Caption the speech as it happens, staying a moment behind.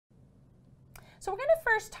So we're going to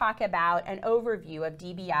first talk about an overview of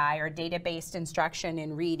DBI, or data-based instruction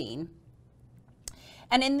in reading.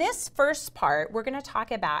 And in this first part, we're going to talk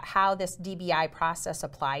about how this DBI process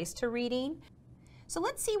applies to reading. So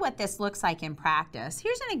let's see what this looks like in practice.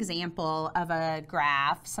 Here's an example of a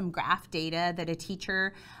graph, some graph data that a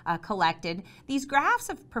teacher collected. These graphs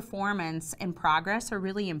of performance and progress are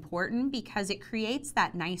really important because it creates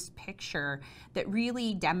that nice picture that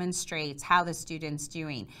really demonstrates how the student's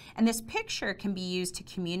doing. And this picture can be used to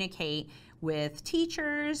communicate with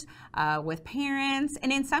teachers, with parents,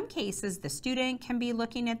 and in some cases the student can be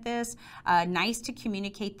looking at this. Nice to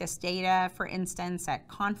communicate this data, for instance, at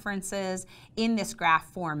conferences in this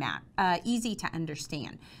graph format, easy to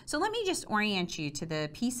understand. So let me just orient you to the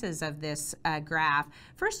pieces of this graph.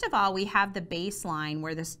 First of all, we have the baseline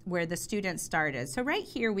where the student started. So right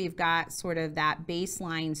here we've got sort of that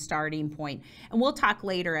baseline starting point, and we'll talk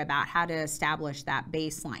later about how to establish that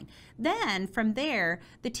baseline. Then from there,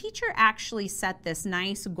 the teacher actually set this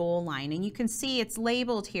nice goal line, and you can see it's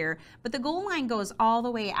labeled here, but the goal line goes all the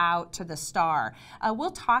way out to the star. We'll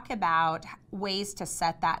talk about ways to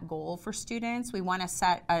set that goal for students. We want to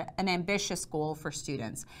set an ambitious goal for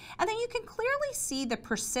students. And then you can clearly see the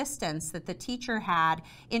persistence that the teacher had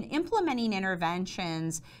in implementing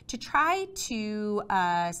interventions to try to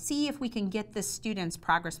see if we can get the student's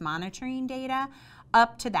progress monitoring data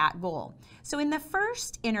up to that goal. So in the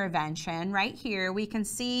first intervention right here, we can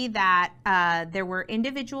see that there were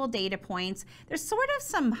individual data points. There's sort of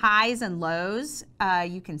some highs and lows.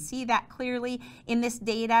 You can see that clearly in this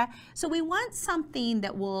data. So we want something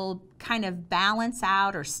that will kind of balance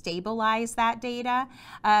out or stabilize that data.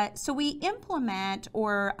 So we implement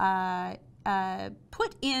or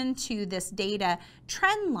put into this data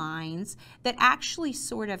trend lines that actually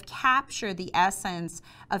sort of capture the essence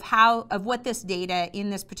of what this data in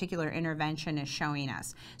this particular intervention is showing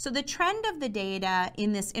us. So the trend of the data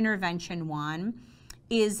in this intervention 1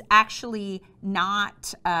 is actually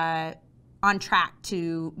not on track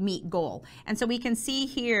to meet goal. And so we can see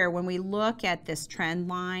here when we look at this trend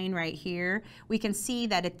line right here, we can see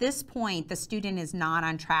that at this point the student is not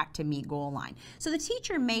on track to meet goal line. So the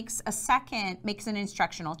teacher makes an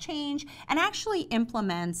instructional change and actually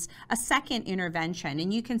implements a second intervention,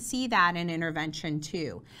 and you can see that in intervention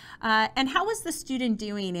 2. And how is the student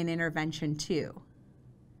doing in intervention 2?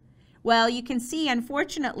 Well, you can see,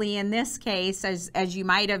 unfortunately, in this case, as you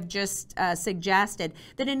might have just suggested,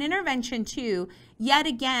 that in intervention 2, yet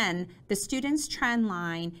again, the student's trend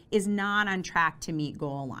line is not on track to meet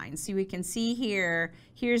goal line. So we can see here,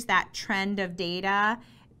 here's that trend of data.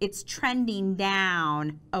 It's trending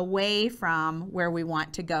down away from where we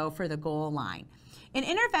want to go for the goal line. In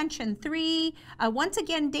intervention 3, once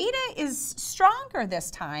again, data is stronger this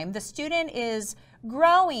time. The student is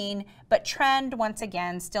growing, but trend, once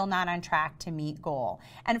again, still not on track to meet goal.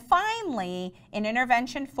 And finally, in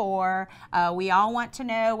intervention 4, we all want to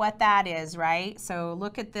know what that is, right? So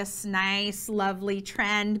look at this nice, lovely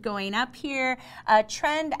trend going up here.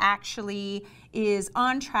 Trend actually is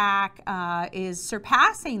on track, is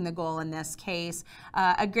surpassing the goal in this case,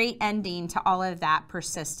 a great ending to all of that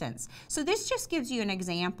persistence. So this just gives you an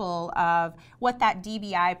example of what that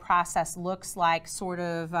DBI process looks like, sort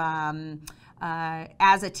of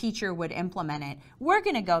as a teacher would implement it. We're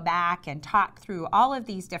going to go back and talk through all of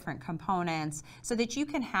these different components so that you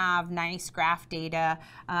can have nice graph data,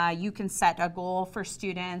 you can set a goal for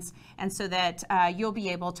students, and so that you'll be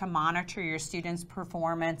able to monitor your students'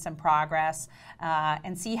 performance and progress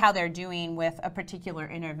and see how they're doing with a particular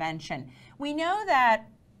intervention. We know that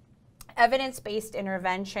evidence-based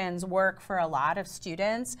interventions work for a lot of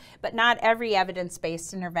students, but not every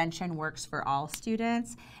evidence-based intervention works for all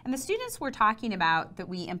students. And the students we're talking about that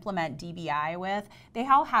we implement DBI with, they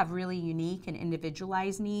all have really unique and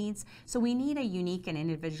individualized needs. So we need a unique and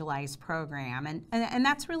individualized program. And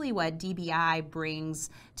that's really what DBI brings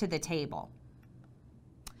to the table.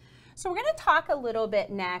 So we're going to talk a little bit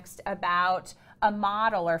next about a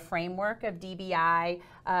model or framework of DBI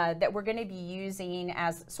that we're going to be using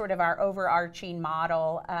as sort of our overarching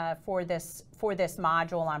model for this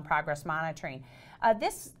module on progress monitoring.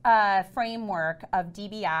 This framework of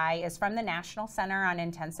DBI is from the National Center on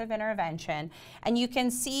Intensive Intervention, and you can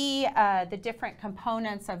see the different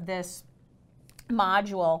components of this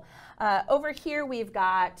module. Over here we've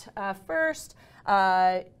got first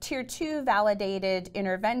Tier 2 validated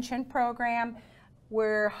intervention program.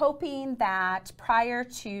 We're hoping that prior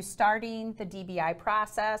to starting the DBI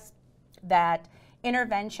process, that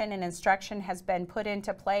intervention and instruction has been put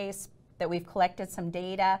into place, that we've collected some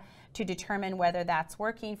data to determine whether that's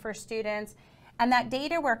working for students. And that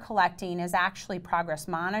data we're collecting is actually progress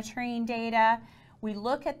monitoring data. We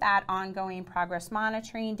look at that ongoing progress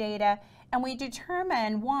monitoring data, and we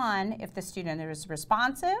determine, one, if the student is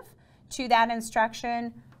responsive to that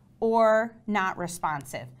instruction or not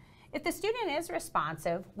responsive. If the student is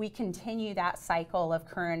responsive, we continue that cycle of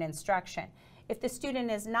current instruction. If the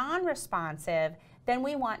student is non-responsive, then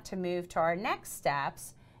we want to move to our next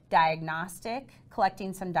steps, diagnostic,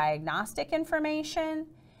 collecting some diagnostic information,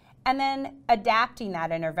 and then adapting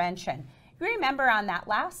that intervention. You remember on that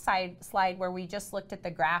last slide where we just looked at the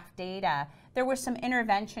graph data, there were some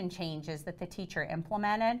intervention changes that the teacher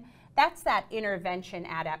implemented. That's that intervention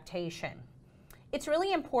adaptation. It's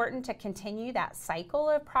really important to continue that cycle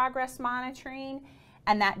of progress monitoring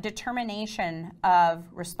and that determination of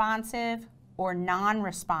responsive or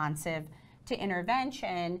non-responsive to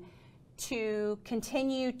intervention to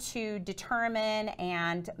continue to determine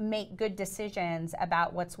and make good decisions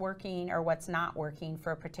about what's working or what's not working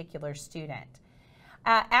for a particular student.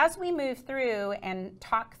 As we move through and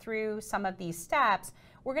talk through some of these steps,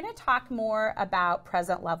 we're going to talk more about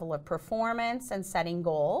present level of performance and setting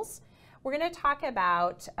goals. We're going to talk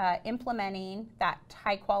about implementing that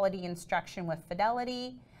high quality instruction with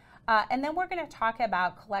fidelity. And then we're going to talk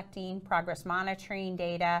about collecting progress monitoring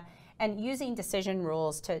data and using decision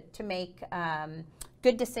rules to make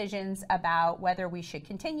good decisions about whether we should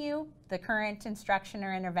continue the current instruction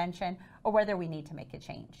or intervention or whether we need to make a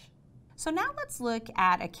change. So now let's look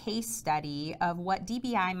at a case study of what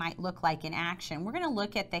DBI might look like in action. We're going to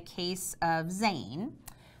look at the case of Zane.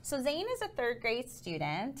 So Zane is a third grade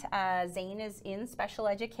student. Zane is in special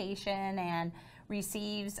education and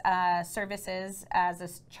receives services as a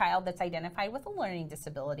child that's identified with a learning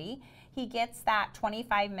disability. He gets that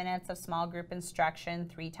 25 minutes of small group instruction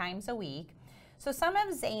 3 times a week. So some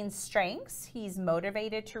of Zane's strengths, he's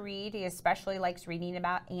motivated to read. He especially likes reading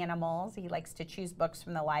about animals. He likes to choose books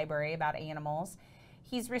from the library about animals.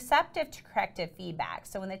 He's receptive to corrective feedback.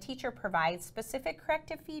 So when the teacher provides specific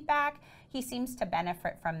corrective feedback, he seems to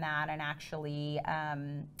benefit from that and actually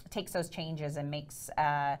takes those changes and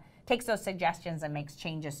takes those suggestions and makes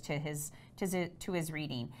changes to his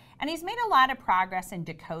reading. And he's made a lot of progress in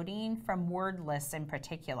decoding from word lists in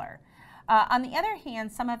particular. On the other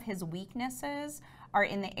hand, some of his weaknesses are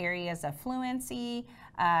in the areas of fluency.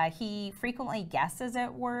 He frequently guesses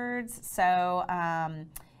at words, so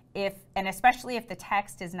and especially if the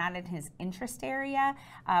text is not in his interest area,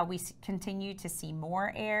 we continue to see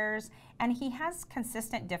more errors. And he has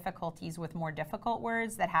consistent difficulties with more difficult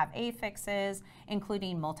words that have affixes,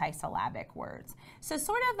 including multisyllabic words. So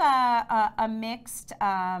sort of a mixed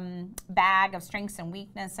bag of strengths and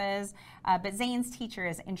weaknesses, but Zane's teacher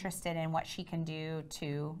is interested in what she can do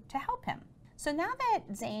to help him. So now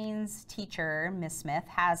that Zane's teacher, Ms. Smith,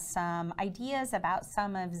 has some ideas about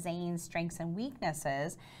some of Zane's strengths and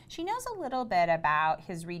weaknesses, she knows a little bit about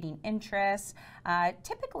his reading interests.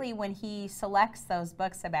 Typically when he selects those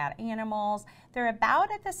books about animals, they're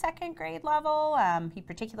about at the 2nd grade level. He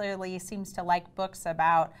particularly seems to like books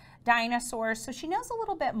about dinosaurs, so she knows a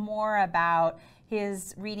little bit more about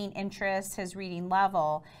his reading interests, his reading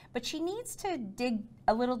level, but she needs to dig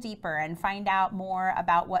a little deeper and find out more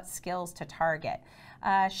about what skills to target.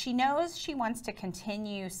 She knows she wants to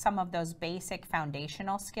continue some of those basic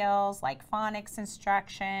foundational skills like phonics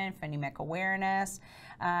instruction, phonemic awareness.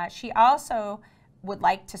 She also would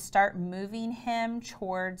like to start moving him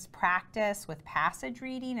towards practice with passage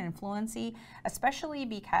reading and fluency, especially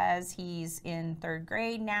because he's in 3rd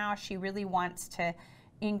grade now. She really wants to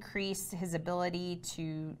increase his ability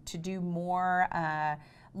to do more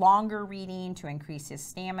longer reading, to increase his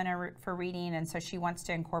stamina for reading, and so she wants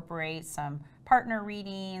to incorporate some partner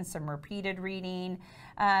reading, some repeated reading.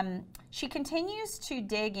 She continues to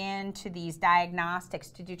dig into these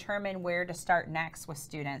diagnostics to determine where to start next with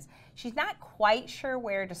students. She's not quite sure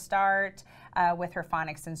where to start with her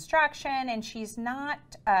phonics instruction, and she's not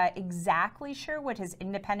exactly sure what his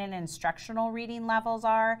independent instructional reading levels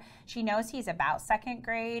are. She knows he's about 2nd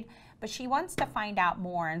grade, but she wants to find out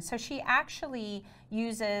more, and so she actually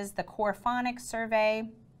uses the Core Phonics Survey.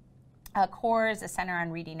 Core is a Center on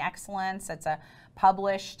Reading Excellence. It's a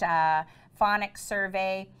published phonics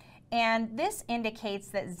survey. And this indicates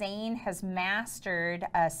that Zane has mastered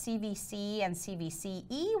CVC and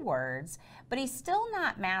CVCE words, but he's still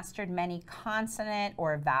not mastered many consonant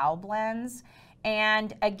or vowel blends.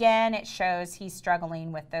 And again, it shows he's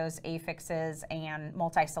struggling with those affixes and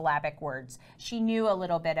multisyllabic words. She knew a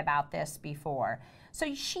little bit about this before.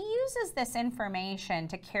 So she uses this information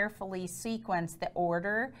to carefully sequence the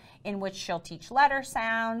order in which she'll teach letter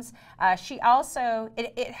sounds. She also,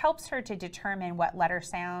 it helps her to determine what letter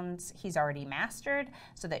sounds he's already mastered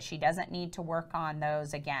so that she doesn't need to work on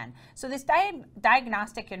those again. So this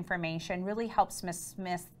diagnostic information really helps Ms.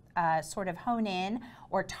 Smith sort of hone in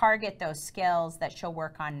or target those skills that she'll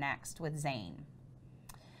work on next with Zane.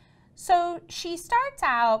 So she starts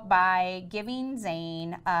out by giving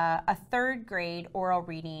Zane a 3rd grade oral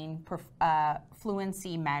reading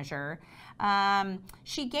fluency measure.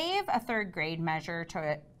 She gave a 3rd grade measure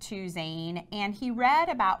to Zane, and he read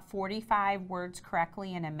about 45 words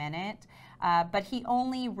correctly in a minute, but he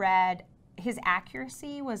only read, his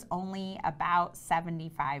accuracy was only about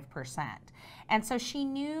 75%. And so she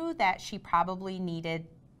knew that she probably needed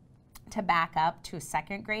to back up to a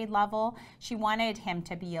 2nd grade level. She wanted him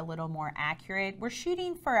to be a little more accurate. We're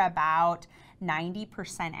shooting for about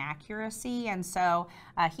 90% accuracy, and so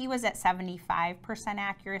he was at 75%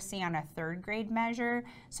 accuracy on a 3rd grade measure,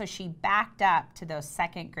 so she backed up to those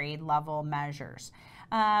 2nd grade level measures.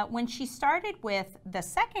 When she started with the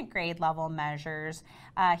 2nd grade level measures,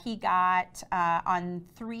 he got on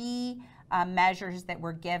 3 measures that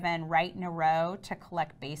were given right in a row to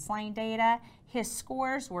collect baseline data. His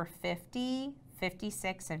scores were 50,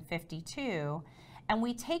 56, and 52. And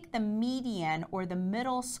we take the median or the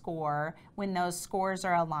middle score when those scores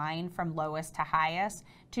are aligned from lowest to highest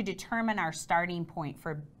to determine our starting point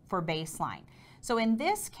for baseline. So in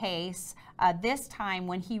this case, this time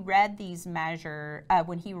when he read these the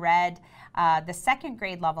 2nd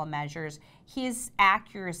grade level measures, his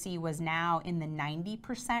accuracy was now in the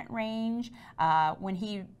 90% range. When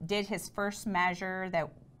he did his first measure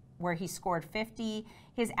where he scored 50,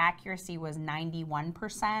 his accuracy was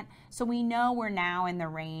 91%. So we know we're now in the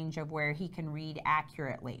range of where he can read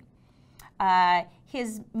accurately.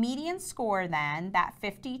 His median score then, that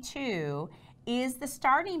 52, is the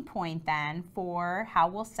starting point then for how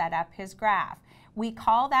we'll set up his graph. We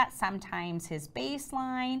call that sometimes his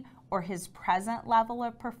baseline or his present level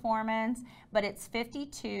of performance, but it's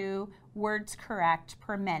 52 words correct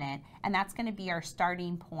per minute, and that's going to be our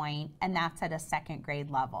starting point, and that's at a 2nd grade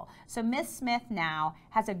level. So Ms. Smith now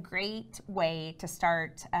has a great way to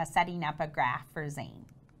start setting up a graph for Zane.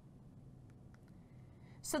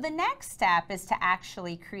 So the next step is to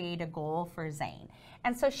actually create a goal for Zane.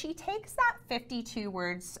 And so she takes that 52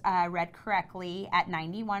 words read correctly at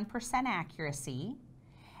 91% accuracy,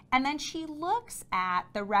 and then she looks at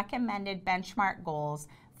the recommended benchmark goals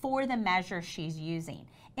for the measure she's using.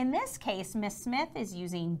 In this case, Ms. Smith is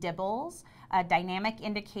using DIBELS, Dynamic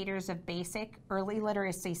Indicators of Basic Early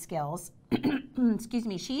Literacy Skills. Excuse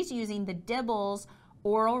me, she's using the DIBELS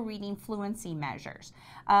oral reading fluency measures.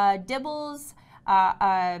 DIBELS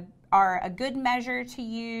are a good measure to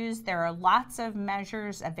use. There are lots of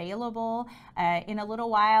measures available. In a little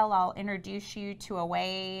while, I'll introduce you to a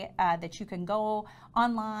way that you can go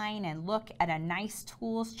online and look at a nice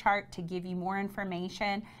tools chart to give you more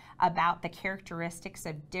information about the characteristics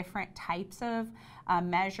of different types of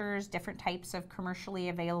measures, different types of commercially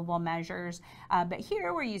available measures. But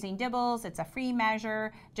here we're using DIBELS. It's a free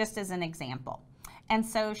measure, just as an example. And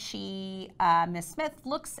so Ms. Smith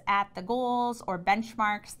looks at the goals or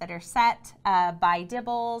benchmarks that are set by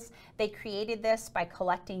DIBELS. They created this by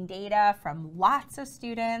collecting data from lots of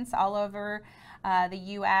students all over the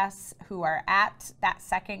U.S. who are at that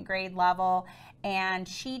 2nd grade level. And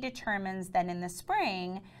she determines that in the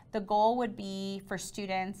spring, the goal would be for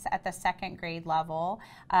students at the 2nd grade level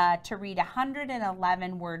to read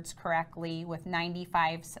 111 words correctly with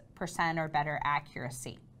 95% or better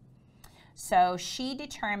accuracy. So she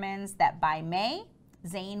determines that by May,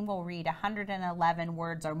 Zane will read 111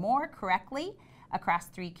 words or more correctly across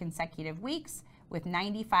 3 consecutive weeks with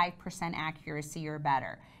 95% accuracy or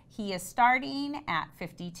better. He is starting at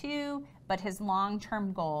 52, but his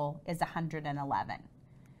long-term goal is 111.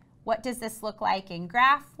 What does this look like in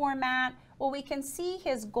graph format? Well, we can see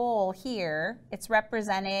his goal here. It's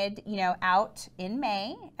represented, out in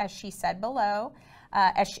May, as she said below.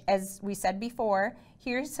 As we said before,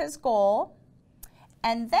 here's his goal.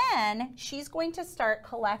 And then she's going to start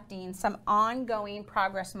collecting some ongoing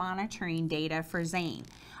progress monitoring data for Zane.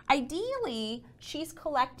 Ideally, she's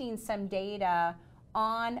collecting some data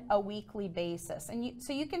on a weekly basis. And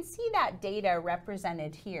so you can see that data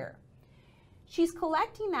represented here. She's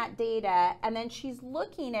collecting that data, and then she's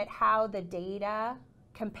looking at how the data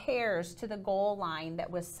compares to the goal line that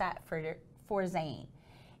was set for Zane.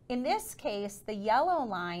 In this case, the yellow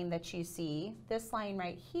line that you see, this line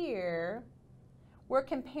right here, we're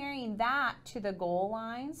comparing that to the goal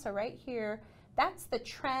line. So right here, that's the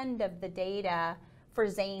trend of the data for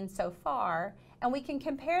Zane so far. and we can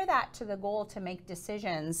compare that to the goal to make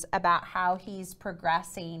decisions about how he's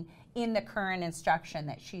progressing in the current instruction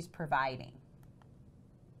that she's providing.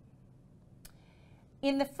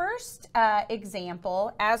 In the first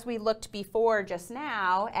example, as we looked before just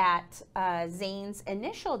now at Zane's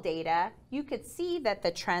initial data, you could see that the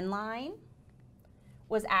trend line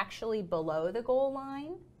was actually below the goal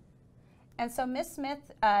line. And so Ms.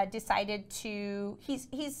 Smith decided to,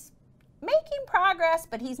 he's making progress,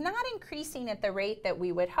 but he's not increasing at the rate that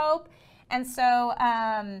we would hope. And so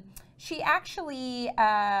she actually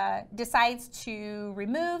decides to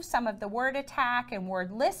remove some of the word attack and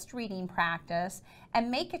word list reading practice and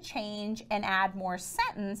make a change and add more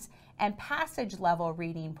sentence and passage level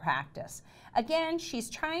reading practice. Again, she's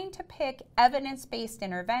trying to pick evidence-based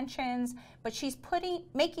interventions, but she's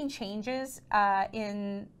making changes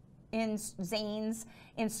in Zane's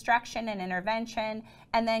instruction and intervention,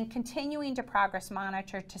 and then continuing to progress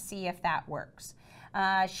monitor to see if that works.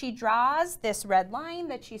 She draws this red line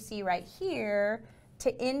that you see right here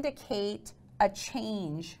to indicate a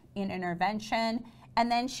change in intervention, and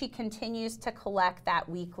then she continues to collect that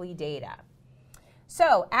weekly data.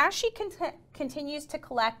 So as she continues to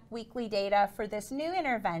collect weekly data for this new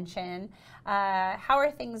intervention, how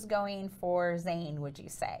are things going for Zane, would you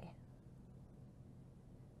say?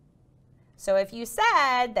 So if you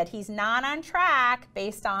said that he's not on track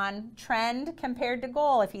based on trend compared to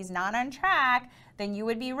goal, if he's not on track, then you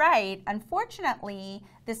would be right. Unfortunately,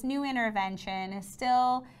 this new intervention is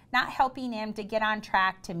still not helping him to get on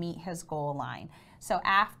track to meet his goal line. So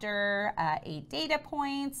after 8 data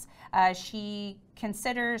points, she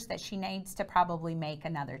considers that she needs to probably make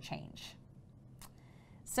another change.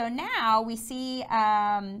 So now we see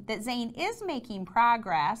that Zane is making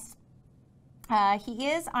progress. He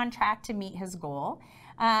is on track to meet his goal.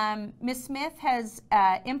 Ms. Smith has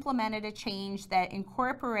implemented a change that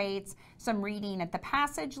incorporates some reading at the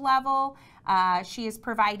passage level. She is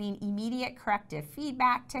providing immediate corrective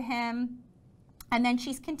feedback to him. And then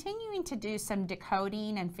she's continuing to do some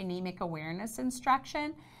decoding and phonemic awareness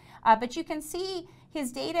instruction. But you can see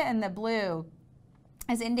his data in the blue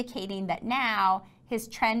is indicating that now his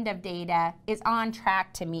trend of data is on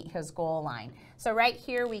track to meet his goal line. So right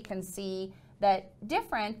here we can see that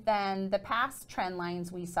different than the past trend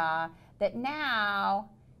lines we saw, that now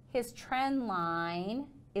his trend line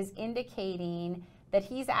is indicating that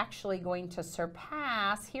he's actually going to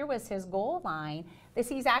surpass, here was his goal line,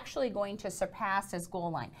 he's actually going to surpass his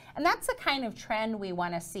goal line. And that's the kind of trend we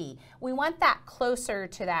want to see. We want that closer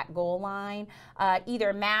to that goal line,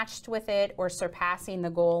 either matched with it or surpassing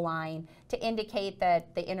the goal line to indicate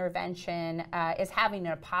that the intervention is having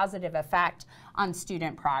a positive effect on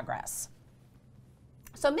student progress.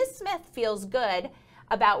 So Ms. Smith feels good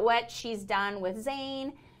about what she's done with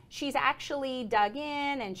Zane. She's actually dug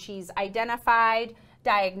in and she's identified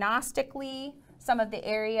diagnostically some of the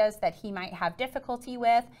areas that he might have difficulty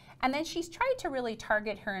with, and then she's tried to really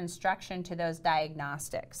target her instruction to those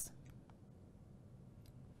diagnostics.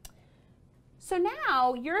 So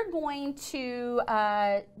now you're going to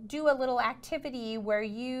do a little activity where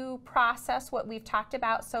you process what we've talked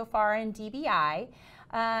about so far in DBI.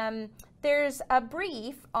 There's a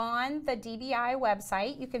brief on the DBI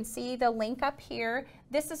website. You can see the link up here.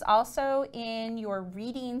 This is also in your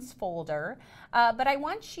readings folder, but I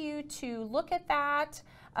want you to look at that.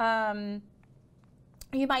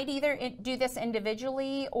 You might either do this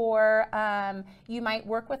individually or you might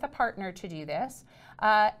work with a partner to do this.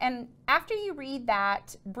 And after you read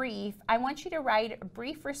that brief, I want you to write a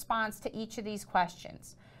brief response to each of these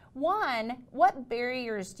questions. 1, what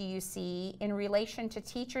barriers do you see in relation to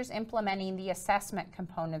teachers implementing the assessment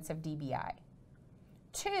components of DBI?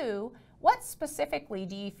 2, what specifically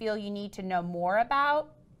do you feel you need to know more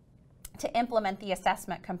about to implement the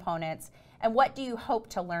assessment components, and what do you hope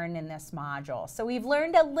to learn in this module? So we've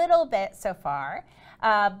learned a little bit so far,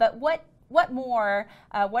 but what more,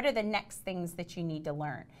 what are the next things that you need to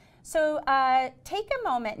learn? So take a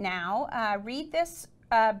moment now, read this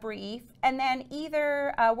brief, and then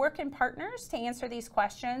either work in partners to answer these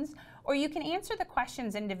questions, or you can answer the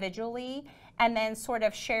questions individually and then sort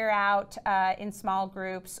of share out in small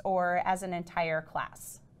groups or as an entire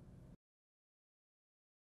class.